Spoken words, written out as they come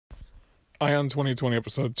Ion 2020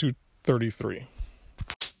 episode 233.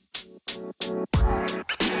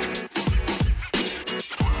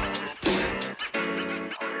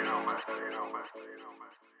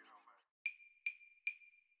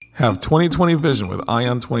 Have 2020 vision with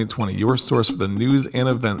Ion 2020, your source for the news and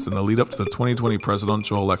events in the lead up to the 2020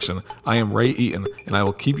 presidential election. I am Ray Eaton, and I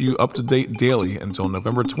will keep you up to date daily until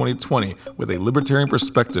November 2020 with a libertarian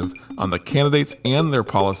perspective on the candidates and their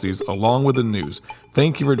policies along with the news.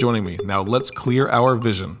 Thank you for joining me. Now let's clear our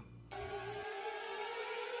vision.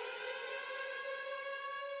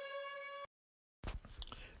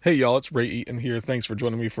 Hey y'all, it's Ray Eaton here. Thanks for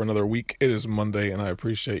joining me for another week. It is Monday, and I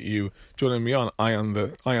appreciate you joining me on Ion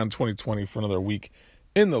 2020 for another week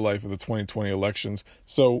in the life of the 2020 elections.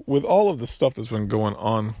 So with all of the stuff that's been going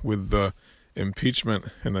on with the impeachment,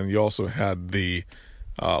 and then you also had the,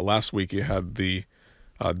 last week you had the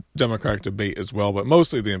Democratic debate as well, but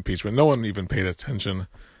mostly the impeachment. No one even paid attention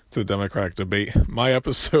to the Democratic debate. My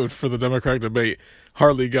episode for the Democratic debate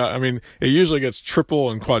hardly got, it usually gets triple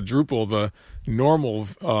and quadruple the normal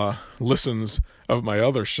listens of my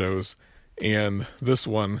other shows, and this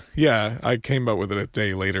one, I came up with it a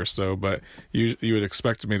day later, but you would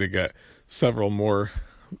expect me to get several more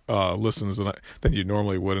listens than you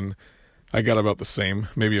normally would, and I got about the same,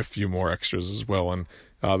 maybe a few more extras as well. And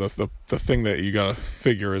the thing that you gotta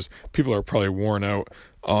figure is people are probably worn out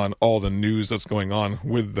on all the news that's going on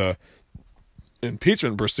with the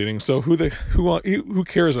impeachment proceedings. So who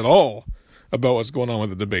cares at all about what's going on with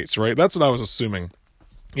the debates, right? That's what I was assuming.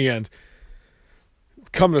 And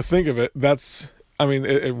come to think of it,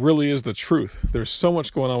 it really is the truth. There's so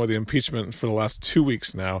much going on with the impeachment for the last 2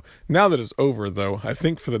 weeks now. Now that it's over, though, I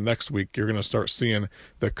think for the next week, you're going to start seeing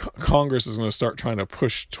the Congress is going to start trying to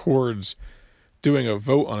push towards doing a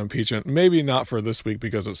vote on impeachment. Maybe not for this week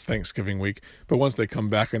because it's Thanksgiving week, but once they come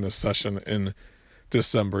back into session in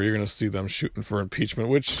December, you're going to see them shooting for impeachment,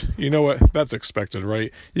 which, you know what, that's expected,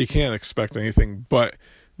 right? You can't expect anything but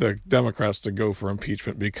the Democrats to go for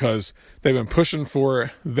impeachment because they've been pushing for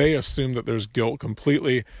it. They assume that there's guilt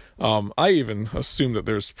completely. I even assume that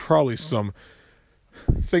there's probably some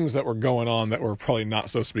things that were going on that were probably not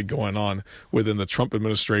supposed to be going on within the Trump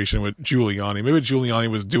administration with Giuliani. Maybe Giuliani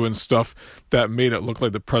was doing stuff that made it look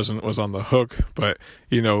like the president was on the hook, but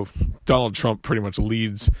Donald Trump pretty much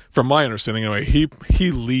leads, from my understanding anyway,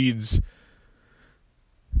 he leads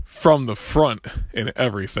from the front in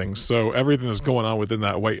everything. So everything that's going on within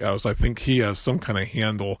that White House, I think he has some kind of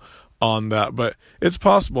handle on that, but it's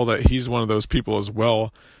possible that he's one of those people as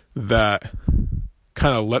well that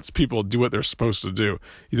kind of lets people do what they're supposed to do.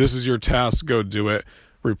 This is your task, go do it,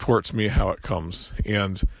 report to me how it comes.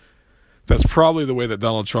 And that's probably the way that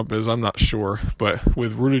Donald Trump is, I'm not sure, but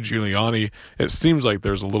with Rudy Giuliani, it seems like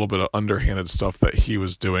there's a little bit of underhanded stuff that he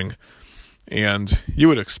was doing, and you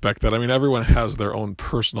would expect that. Everyone has their own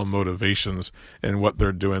personal motivations in what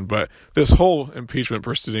they're doing, but this whole impeachment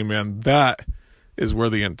proceeding, man, that is where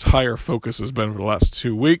the entire focus has been for the last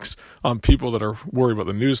 2 weeks on people that are worried about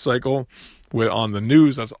the news cycle. On the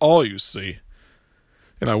news, that's all you see.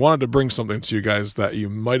 And I wanted to bring something to you guys that you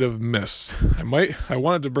might have missed. I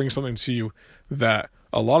wanted to bring something to you that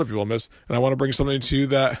a lot of people missed, and I want to bring something to you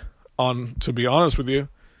that, to be honest with you,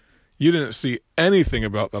 you didn't see anything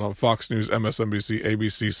about that on Fox News, MSNBC,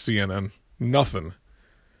 ABC, CNN, nothing.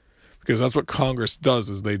 Because that's what Congress does,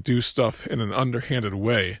 is they do stuff in an underhanded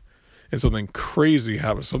way, and something crazy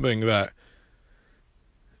happens, something that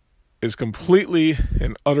is completely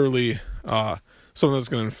and utterly something that's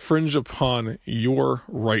going to infringe upon your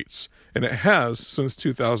rights. And it has since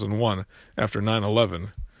 2001 after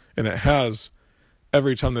 9/11, and it has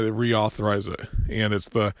every time they reauthorize it, and it's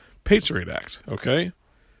the Patriot Act, okay?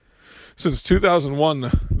 Since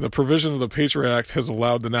 2001, the provision of the Patriot Act has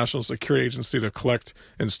allowed the National Security Agency to collect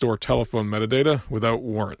and store telephone metadata without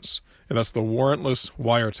warrants, and that's the warrantless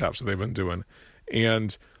wiretaps that they've been doing.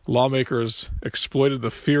 And lawmakers exploited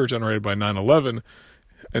the fear generated by 9/11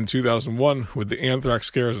 in 2001 with the anthrax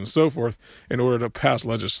scares and so forth in order to pass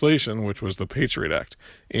legislation, which was the Patriot Act.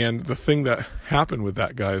 And the thing that happened with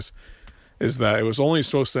that, guys, is that it was only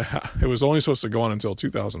supposed to go on until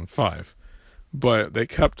 2005, but they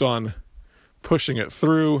kept on pushing it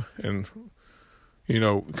through, and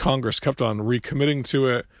Congress kept on recommitting to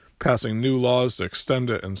it, passing new laws to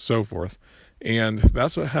extend it and so forth. And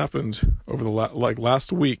that's what happened over the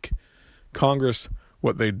last week. Congress,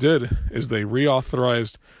 what they did is they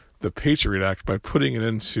reauthorized the Patriot Act by putting it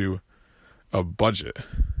into a budget.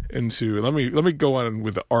 Let me go on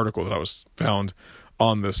with the article that I was found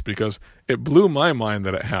on this because it blew my mind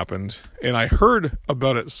that it happened. And I heard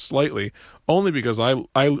about it slightly only because I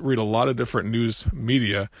read a lot of different news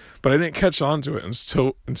media, but I didn't catch on to it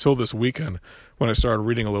until this weekend when I started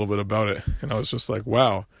reading a little bit about it. And I was just like,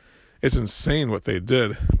 wow, it's insane what they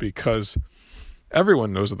did, because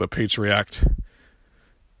everyone knows that the Patriot Act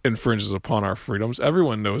infringes upon our freedoms.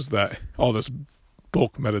 Everyone knows that all this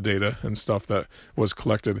bulk metadata and stuff that was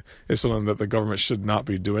collected is something that the government should not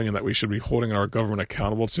be doing, and that we should be holding our government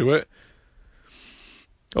accountable to it.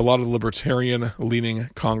 A lot of libertarian leaning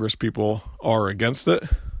Congress people are against it.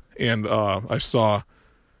 And I saw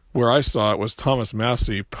it was Thomas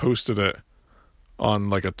Massie posted it on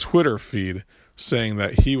like a Twitter feed saying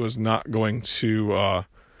that he was not going to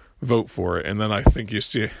vote for it. And then I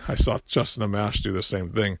saw Justin Amash do the same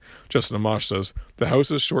thing. Justin Amash says the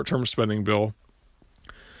House's short-term spending bill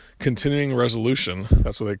continuing resolution,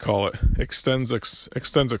 that's what they call it, extends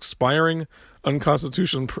expiring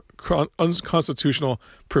unconstitutional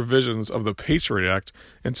provisions of the Patriot Act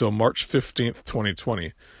until March 15th,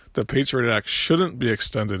 2020. The Patriot Act shouldn't be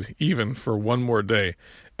extended even for one more day.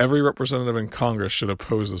 Every representative in Congress should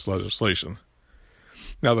oppose this legislation.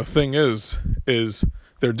 Now the thing is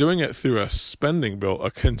they're doing it through a spending bill,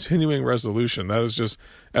 a continuing resolution. That is just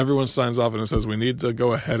everyone signs off and it says we need to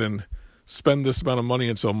go ahead and spend this amount of money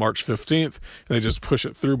until March 15th, and they just push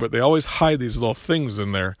it through. But they always hide these little things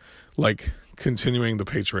in there, like continuing the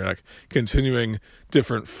Patriot Act, continuing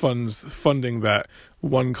different funding that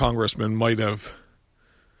one congressman might have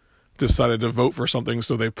decided to vote for something,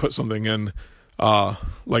 so they put something in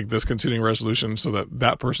like this continuing resolution so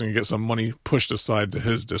that person can get some money pushed aside to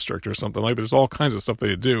his district or something. Like, there's all kinds of stuff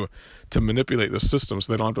they do to manipulate the system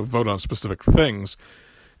so they don't have to vote on specific things.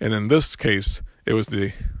 And in this case, it was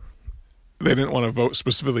they didn't want to vote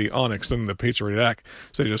specifically on extending the Patriot Act,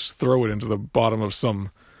 so they just throw it into the bottom of some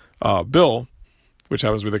bill, which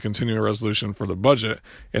happens to be the continuing resolution for the budget,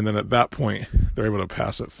 and then at that point, they're able to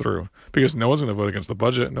pass it through. Because no one's going to vote against the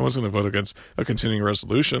budget, no one's going to vote against a continuing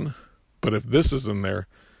resolution, but if this is in there,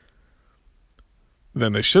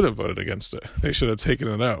 then they should have voted against it. They should have taken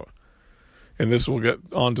it out. And this will get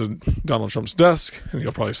onto Donald Trump's desk, and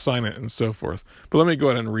he'll probably sign it and so forth. But let me go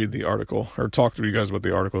ahead and read the article, or talk to you guys about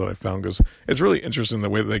the article that I found, because it's really interesting the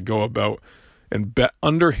way that they go about in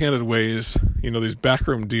underhanded ways, these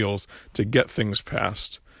backroom deals to get things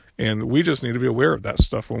passed. And we just need to be aware of that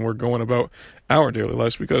stuff when we're going about our daily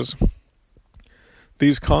lives, because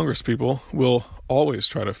these Congress people will always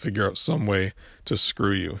try to figure out some way to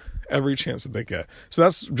screw you every chance that they get. So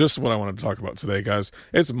that's just what I wanted to talk about today, guys.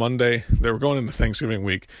 It's Monday. We're going into Thanksgiving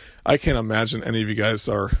week. I can't imagine any of you guys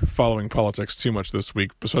are following politics too much this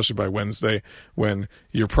week, especially by Wednesday, when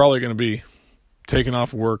you're probably going to be taking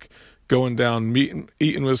off work, going down,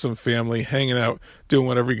 eating with some family, hanging out, doing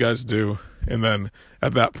whatever you guys do. And then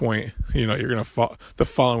at that point, you're going to the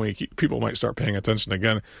following week, people might start paying attention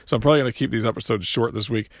again. So I'm probably going to keep these episodes short this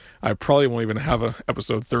week. I probably won't even have an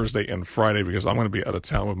episode Thursday and Friday because I'm going to be out of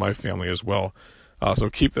town with my family as well. So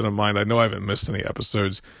keep that in mind. I know I haven't missed any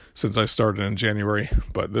episodes since I started in January,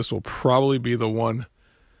 but this will probably be the one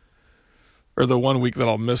week that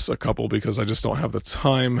I'll miss a couple because I just don't have the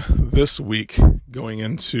time this week going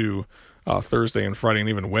into Thursday and Friday and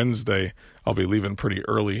even Wednesday. I'll be leaving pretty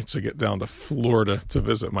early to get down to Florida to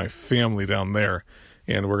visit my family down there.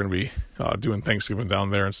 And we're going to be doing Thanksgiving down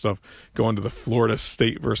there and stuff, going to the Florida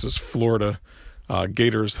State versus Florida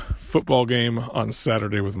Gators football game on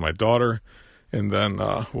Saturday with my daughter. And then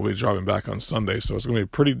we'll be driving back on Sunday. So it's going to be a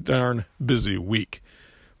pretty darn busy week.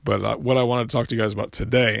 But what I wanted to talk to you guys about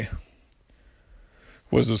today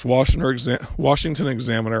was this Washington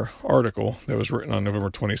Examiner article that was written on November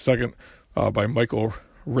 22nd by Michael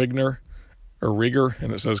Rieger,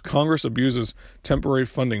 and it says, Congress abuses temporary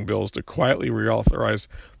funding bills to quietly reauthorize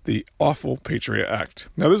the awful Patriot Act.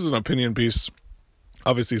 Now, this is an opinion piece.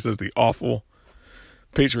 Obviously, it says the awful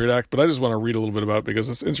Patriot Act, but I just want to read a little bit about it because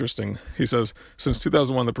it's interesting. He says, since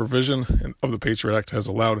 2001, the provision of the Patriot Act has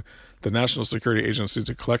allowed the National Security Agency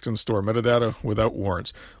to collect and store metadata without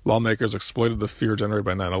warrants. Lawmakers exploited the fear generated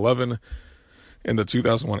by 9/11 and the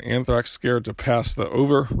 2001 anthrax scare to pass the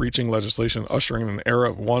overreaching legislation ushering in an era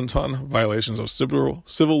of wanton violations of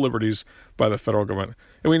civil liberties by the federal government.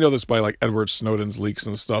 And we know this by like Edward Snowden's leaks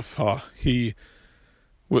and stuff.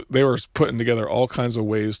 They were putting together all kinds of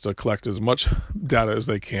ways to collect as much data as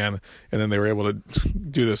they can, and then they were able to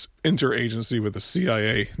do this interagency with the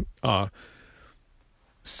CIA,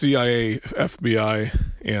 FBI,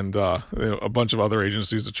 and a bunch of other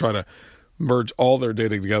agencies to try to merge all their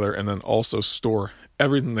data together, and then also store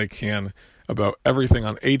everything they can about everything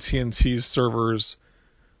on AT&T's servers,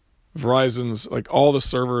 Verizon's, like all the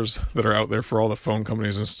servers that are out there for all the phone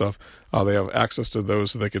companies and stuff, they have access to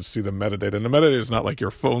those so they could see the metadata. And the metadata is not like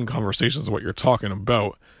your phone conversations, what you're talking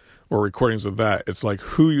about, or recordings of that. It's like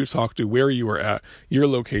who you talk to, where you were at, your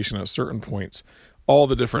location at certain points, all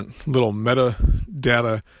the different little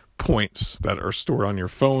metadata points that are stored on your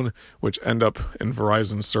phone, which end up in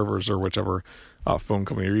Verizon servers or whichever phone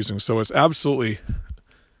company you're using. So it's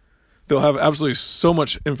they'll have absolutely so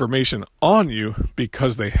much information on you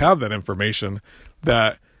because they have that information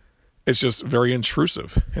that it's just very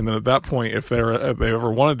intrusive. And then at that point, if they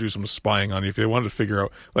ever want to do some spying on you, if they wanted to figure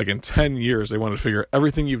out, like in 10 years, they want to figure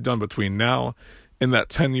everything you've done between now and that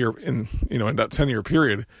 10-year in that 10-year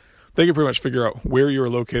period, they can pretty much figure out where you were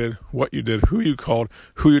located, what you did, who you called,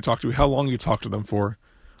 who you talked to, how long you talked to them for,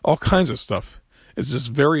 all kinds of stuff. It's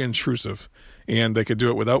just very intrusive, and they could do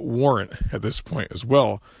it without warrant at this point as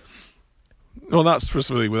well. Well, not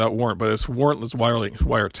specifically without warrant, but it's warrantless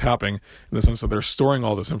wiretapping in the sense that they're storing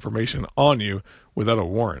all this information on you without a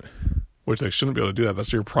warrant, which they shouldn't be able to do that.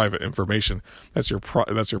 That's your private information. That's your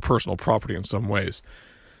personal property in some ways.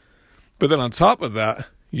 But then on top of that,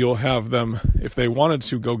 you'll have them, if they wanted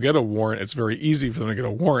to go get a warrant, it's very easy for them to get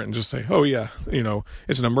a warrant and just say, oh yeah,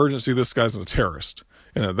 it's an emergency, this guy's a terrorist.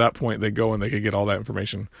 And at that point, they go and they could get all that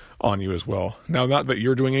information on you as well. Now, not that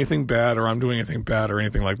you're doing anything bad or I'm doing anything bad or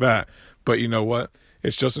anything like that, but you know what?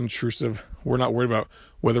 It's just intrusive. We're not worried about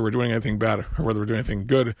whether we're doing anything bad or whether we're doing anything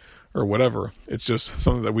good or whatever. It's just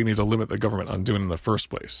something that we need to limit the government on doing in the first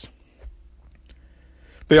place.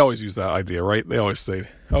 They always use that idea, right? They always say,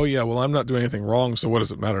 oh yeah, well, I'm not doing anything wrong, so what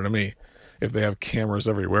does it matter to me? If they have cameras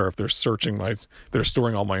everywhere, if they're they're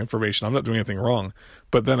storing all my information, I'm not doing anything wrong.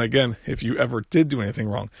 But then again, if you ever did do anything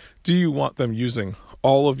wrong, do you want them using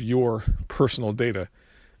all of your personal data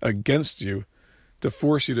against you to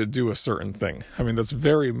force you to do a certain thing? I mean, that's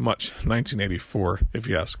very much 1984, if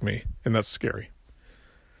you ask me, and that's scary.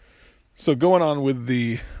 So going on with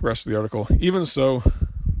the rest of the article, even so,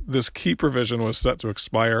 this key provision was set to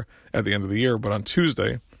expire at the end of the year, but on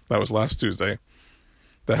Tuesday, that was last Tuesday,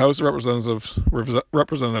 the House of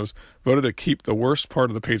Representatives voted to keep the worst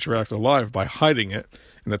part of the Patriot Act alive by hiding it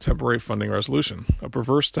in a temporary funding resolution, a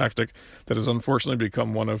perverse tactic that has unfortunately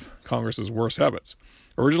become one of Congress's worst habits.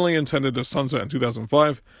 Originally intended to sunset in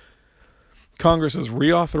 2005, Congress has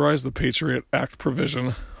reauthorized the Patriot Act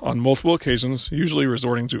provision on multiple occasions, usually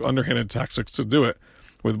resorting to underhanded tactics to do it.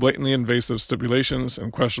 With blatantly invasive stipulations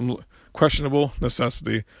and questionable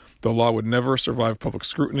necessity, the law would never survive public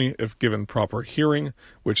scrutiny if given proper hearing,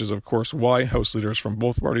 which is, of course, why House leaders from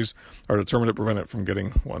both parties are determined to prevent it from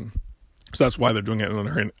getting one. So that's why they're doing it in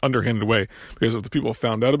an underhanded way, because if the people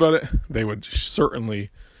found out about it, they would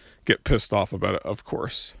certainly get pissed off about it, of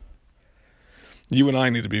course. You and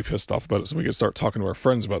I need to be pissed off about it so we can start talking to our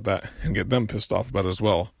friends about that and get them pissed off about it as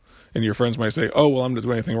well. And your friends might say, oh, well, I'm not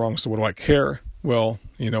doing anything wrong, so what do I care? Well,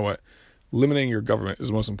 you know what? Limiting your government is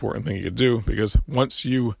the most important thing you could do, because once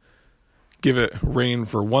you give it reign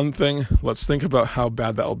for one thing, let's think about how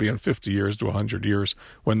bad that will be in 50 years to 100 years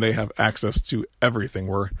when they have access to everything.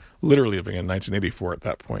 We're literally living in 1984 at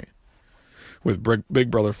that point, with Big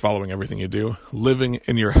Brother following everything you do, living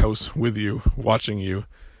in your house with you, watching you,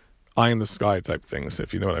 eye in the sky type things,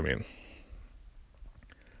 if you know what I mean.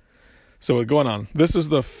 So going on, this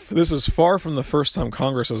is far from the first time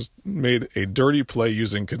Congress has made a dirty play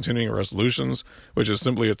using continuing resolutions, which is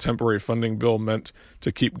simply a temporary funding bill meant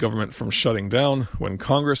to keep government from shutting down. When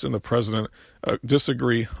Congress and the president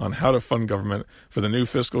disagree on how to fund government for the new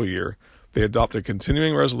fiscal year, they adopt a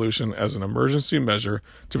continuing resolution as an emergency measure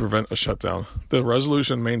to prevent a shutdown. The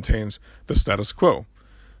resolution maintains the status quo,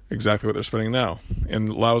 exactly what they're spending now, and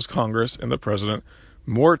allows Congress and the president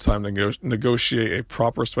more time to negotiate a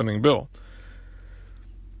proper spending bill.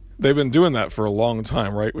 They've been doing that for a long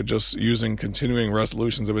time, right? With just using continuing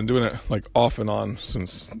resolutions. They've been doing it like off and on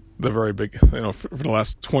since the very big, for the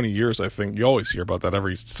last 20 years, I think. You always hear about that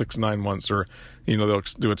every 6-9 months, or, they'll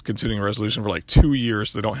do a continuing resolution for like 2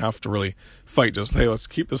 years. They don't have to really fight. Just, hey, let's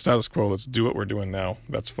keep the status quo. Let's do what we're doing now.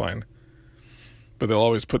 That's fine. But they'll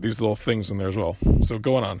always put these little things in there as well. So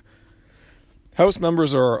going on. House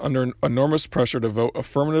members are under enormous pressure to vote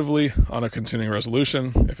affirmatively on a continuing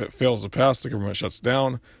resolution. If it fails to pass, the government shuts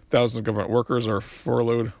down. Thousands of government workers are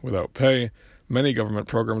furloughed without pay. Many government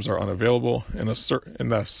programs are unavailable, and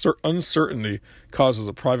the uncertainty causes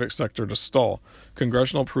the private sector to stall.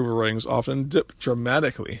 Congressional approval ratings often dip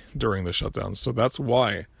dramatically during the shutdown, so that's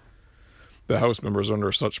why the House members are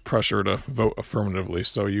under such pressure to vote affirmatively.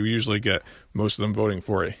 So you usually get most of them voting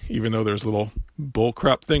for it, even though there's little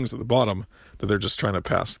bullcrap things at the bottom that they're just trying to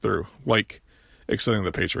pass through, like extending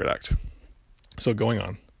the Patriot Act. So going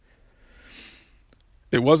on.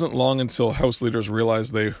 It wasn't long until House leaders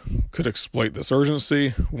realized they could exploit this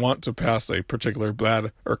urgency, want to pass a particular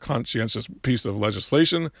bad or conscientious piece of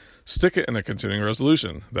legislation, stick it in a continuing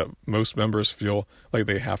resolution that most members feel like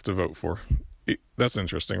they have to vote for. That's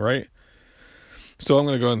interesting, right? So I'm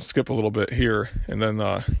going to go and skip a little bit here and then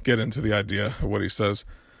get into the idea of what he says.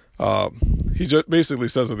 He basically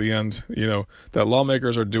says at the end, that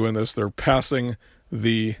lawmakers are doing this. They're passing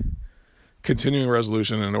the continuing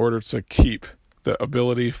resolution in order to keep the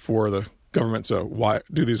ability for the government to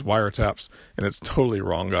do these wiretaps, and it's totally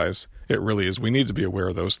wrong, guys. It really is. We need to be aware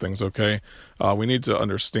of those things, okay? We need to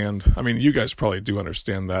understand. I mean, you guys probably do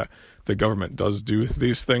understand that the government does do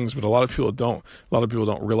these things, but a lot of people don't. A lot of people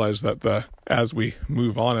don't realize that as we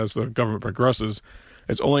move on, as the government progresses,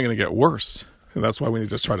 it's only going to get worse, and that's why we need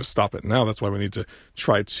to try to stop it now. That's why we need to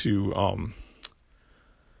try to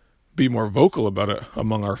be more vocal about it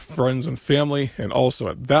among our friends and family, and also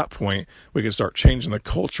at that point we can start changing the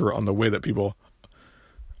culture on the way that people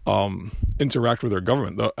interact with their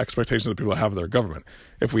government, the expectations that people have of their government.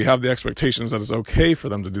 If we have the expectations that it's okay for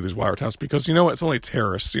them to do these wiretaps because it's only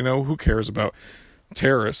terrorists, who cares about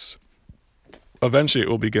terrorists? Eventually it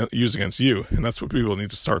will be used against you, and that's what people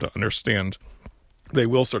need to start to understand. They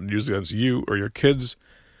will start to use it against you or your kids,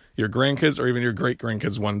 your grandkids, or even your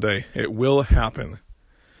great-grandkids one day. It will happen.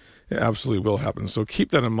 It absolutely will happen. So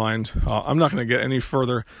keep that in mind. I'm not going to get any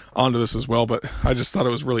further onto this as well, but I just thought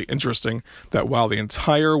it was really interesting that while the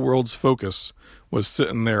entire world's focus was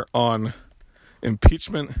sitting there on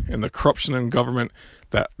impeachment and the corruption in government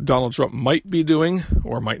that Donald Trump might be doing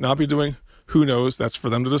or might not be doing, who knows? That's for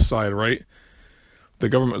them to decide, right? The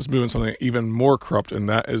government is doing something even more corrupt, and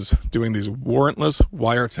that is doing these warrantless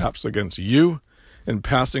wiretaps against you and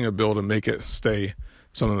passing a bill to make it stay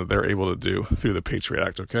something that they're able to do through the Patriot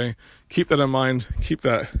Act, okay? Keep that in mind. Keep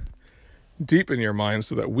that deep in your mind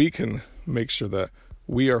so that we can make sure that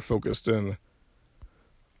we are focused in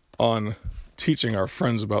on teaching our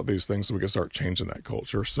friends about these things so we can start changing that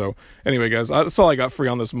culture. So anyway, guys, that's all I got for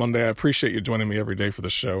you on this Monday. I appreciate you joining me every day for the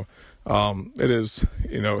show. It is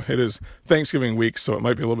Thanksgiving week, so it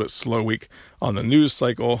might be a little bit slow week on the news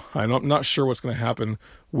cycle. I'm not sure what's going to happen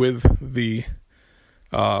with the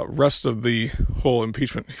rest of the whole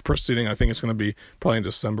impeachment proceeding. I think it's going to be probably in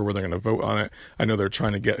December where they're going to vote on it. I know they're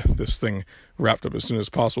trying to get this thing wrapped up as soon as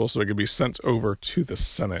possible so it can be sent over to the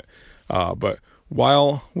Senate. But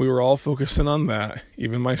while we were all focusing on that,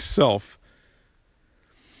 even myself,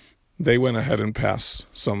 they went ahead and passed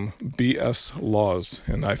some BS laws.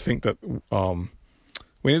 And I think that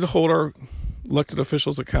we need to hold our elected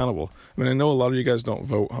officials accountable. I mean, I know a lot of you guys don't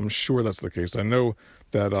vote. I'm sure that's the case. I know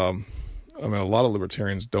that a lot of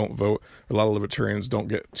libertarians don't vote. A lot of libertarians don't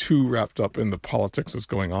get too wrapped up in the politics that's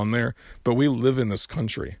going on there. But we live in this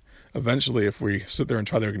country. Eventually, if we sit there and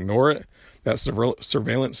try to ignore it, that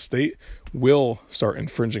surveillance state will start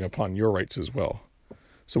infringing upon your rights as well.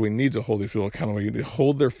 So we need to hold these people accountable. You need to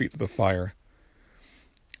hold their feet to the fire.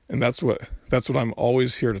 And that's what I'm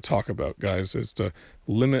always here to talk about, guys, is to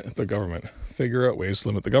limit the government. Figure out ways to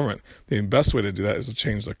limit the government. The best way to do that is to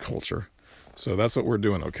change the culture. So that's what we're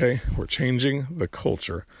doing, okay? We're changing the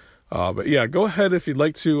culture. But yeah, go ahead if you'd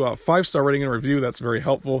like to 5-star rating and review. That's very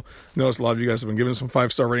helpful. Notice a lot of you guys have been giving some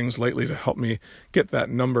 5-star ratings lately to help me get that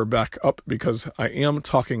number back up, because I am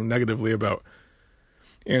talking negatively about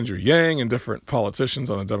Andrew Yang and different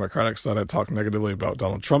politicians on the Democratic side. I talk negatively about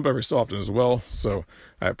Donald Trump every so often as well. So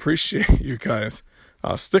I appreciate you guys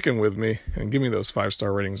sticking with me and give me those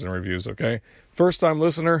 5-star ratings and reviews, okay? First-time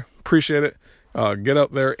listener, appreciate it. Get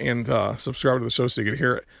up there and subscribe to the show so you can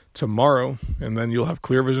hear it tomorrow, and then you'll have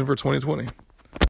clear vision for 2020.